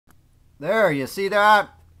There, you see that?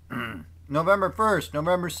 November 1st,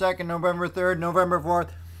 November 2nd, November 3rd, November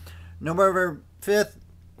 4th, November 5th,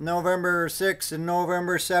 November 6th, and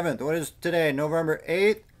November 7th. What is today? November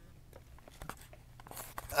 8th?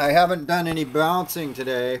 I haven't done any bouncing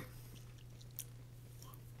today,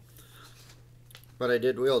 but I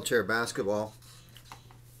did wheelchair basketball.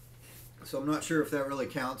 So I'm not sure if that really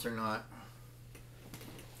counts or not.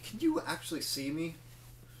 Can you actually see me?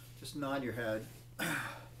 Just nod your head.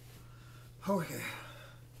 Okay.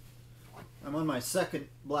 I'm on my second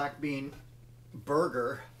black bean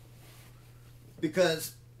burger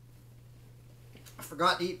because I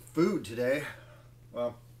forgot to eat food today.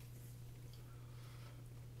 Well,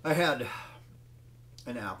 I had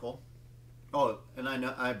an apple. Oh, and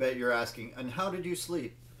I bet you're asking, and how did you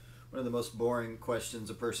sleep? One of the most boring questions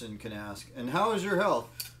a person can ask. And how is your health?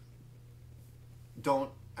 Don't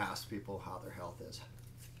ask people how their health is.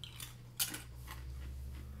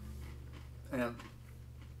 And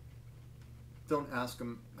don't ask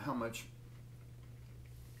them how much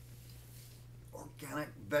organic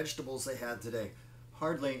vegetables they had today.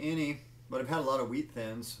 Hardly any, but I've had a lot of wheat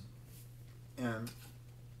thins. And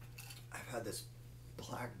I've had this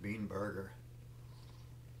black bean burger.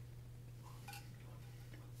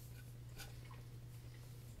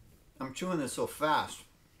 I'm chewing this so fast.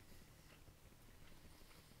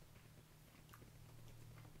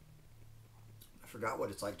 I forgot what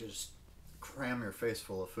it's like to just cram your face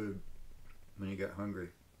full of food when you get hungry.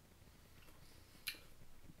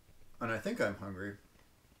 And I think I'm hungry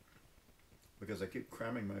because I keep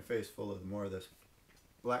cramming my face full of more of this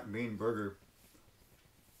black bean burger.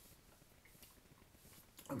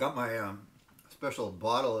 I've got my special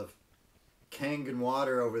bottle of Kangen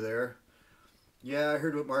water over there. Yeah, I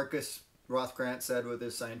heard what Marcus Rothkrantz said with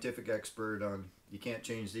his scientific expert on you can't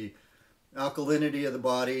change the alkalinity of the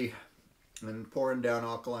body, and pouring down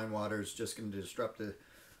alkaline water is just going to disrupt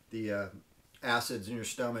the acids in your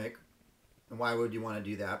stomach. And why would you want to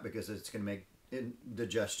do that? Because it's going to make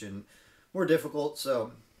digestion more difficult.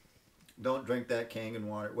 So don't drink that Kangen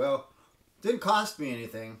water. Well, it didn't cost me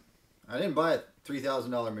anything. I didn't buy a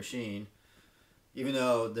 $3,000 machine, even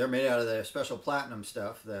though they're made out of the special platinum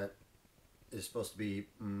stuff that is supposed to be,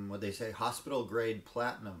 what they say, hospital grade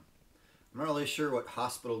platinum. I'm not really sure what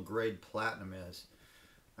hospital grade platinum is.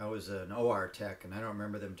 I was an OR tech, and I don't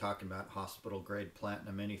remember them talking about hospital grade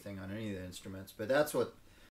platinum anything on any of the instruments. But that's what